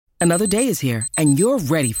Another day is here, and you're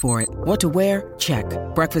ready for it. What to wear? Check.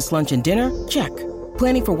 Breakfast, lunch, and dinner? Check.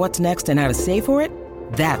 Planning for what's next and how to save for it?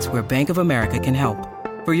 That's where Bank of America can help.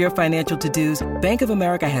 For your financial to-dos, Bank of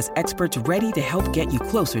America has experts ready to help get you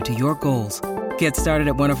closer to your goals. Get started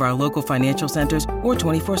at one of our local financial centers or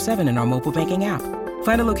 24/7 in our mobile banking app.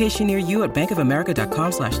 Find a location near you at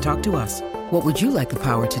bankofamerica.com/talktous. What would you like the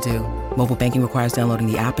power to do? Mobile banking requires downloading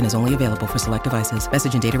the app and is only available for select devices.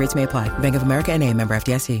 Message and data rates may apply. Bank of America N.A., member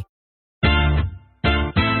FDIC.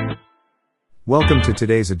 Welcome to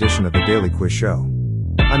today's edition of the Daily Quiz Show.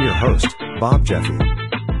 I'm your host, Bob Jeffy.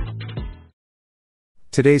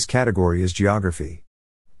 Today's category is Geography.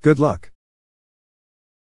 Good luck.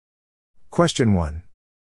 Question 1.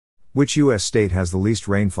 Which U.S. state has the least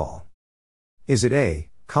rainfall? Is it A,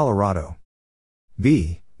 Colorado,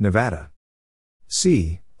 B, Nevada,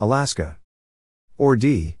 C, Alaska, or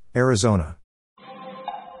D, Arizona?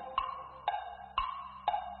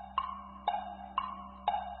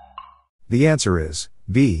 The answer is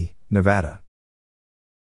B, Nevada.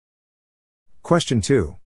 Question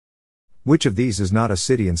 2. Which of these is not a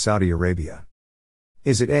city in Saudi Arabia?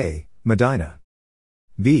 Is it A, Medina,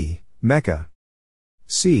 B, Mecca,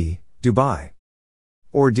 C, Dubai,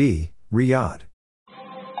 or D, Riyadh?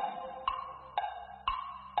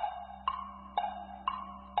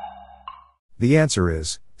 The answer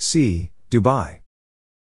is C, Dubai.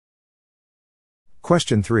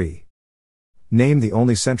 Question 3. Name the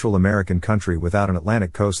only Central American country without an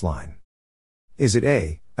Atlantic coastline. Is it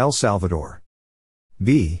A, El Salvador,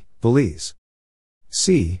 B, Belize,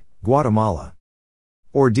 C, Guatemala,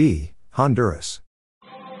 or D, Honduras?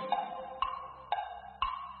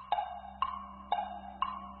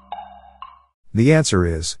 The answer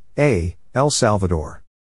is A, El Salvador.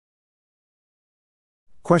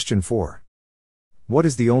 Question 4. What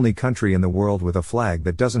is the only country in the world with a flag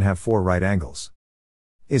that doesn't have 4 right angles?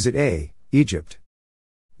 Is it A, Egypt,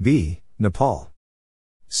 B, Nepal,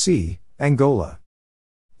 C, Angola,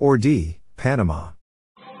 or D, Panama?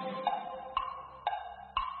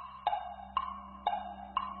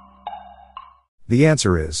 The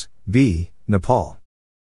answer is B, Nepal.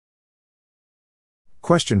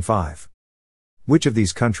 Question 5. Which of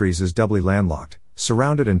these countries is doubly landlocked,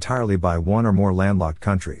 surrounded entirely by one or more landlocked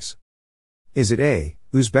countries? Is it A,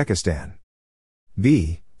 Uzbekistan,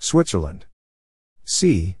 B, Switzerland,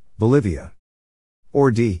 C, Bolivia,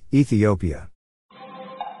 or D, Ethiopia?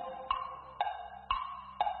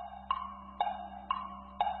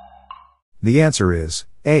 The answer is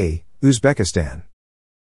A, Uzbekistan.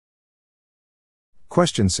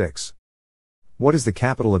 Question 6. What is the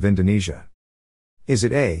capital of Indonesia? Is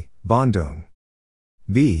it A, Bandung,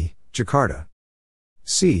 B, Jakarta,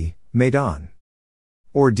 C, Medan,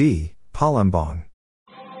 or D, Palembang?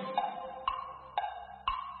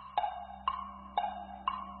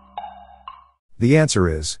 The answer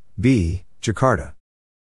is B, Jakarta.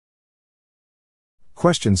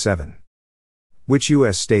 Question 7. Which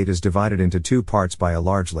U.S. state is divided into 2 parts by a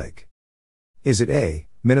large lake? Is it A,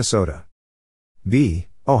 Minnesota, B,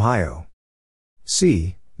 Ohio,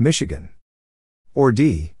 C, Michigan, or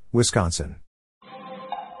D, Wisconsin?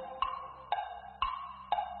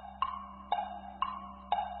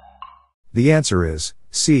 The answer is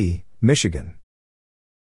C, Michigan.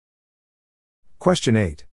 Question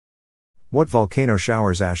 8. What volcano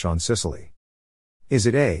showers ash on Sicily? Is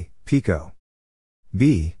it A, Pico,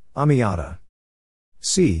 B, Amiata,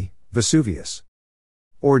 C, Vesuvius,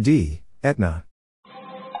 or D, Etna?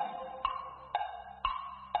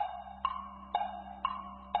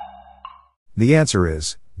 The answer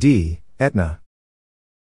is D, Etna.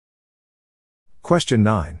 Question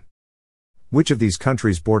 9. Which of these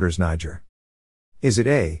countries borders Niger? Is it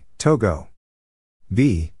A, Togo,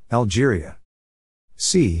 B, Algeria,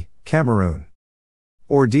 C, Cameroon,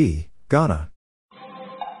 or D, Ghana?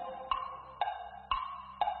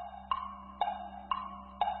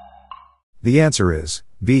 The answer is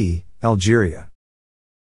B, Algeria.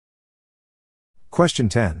 Question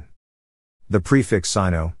 10. The prefix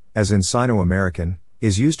Sino, as in Sino-American,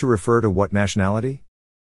 is used to refer to what nationality?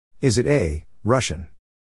 Is it A, Russian,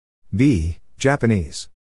 B, Japanese,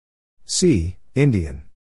 C, Indian,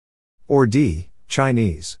 or D,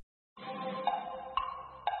 Chinese?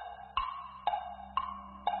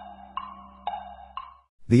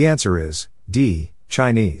 The answer is D,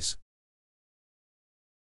 Chinese.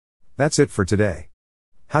 That's it for today.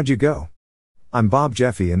 How'd you go? I'm Bob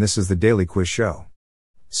Jeffy and this is the Daily Quiz Show.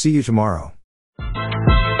 See you tomorrow.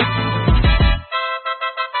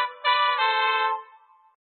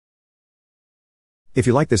 If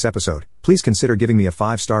you like this episode, please consider giving me a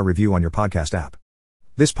 5-star review on your podcast app.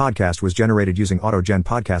 This podcast was generated using AutoGen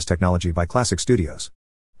podcast technology by Classic Studios.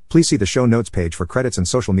 Please see the show notes page for credits and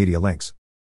social media links.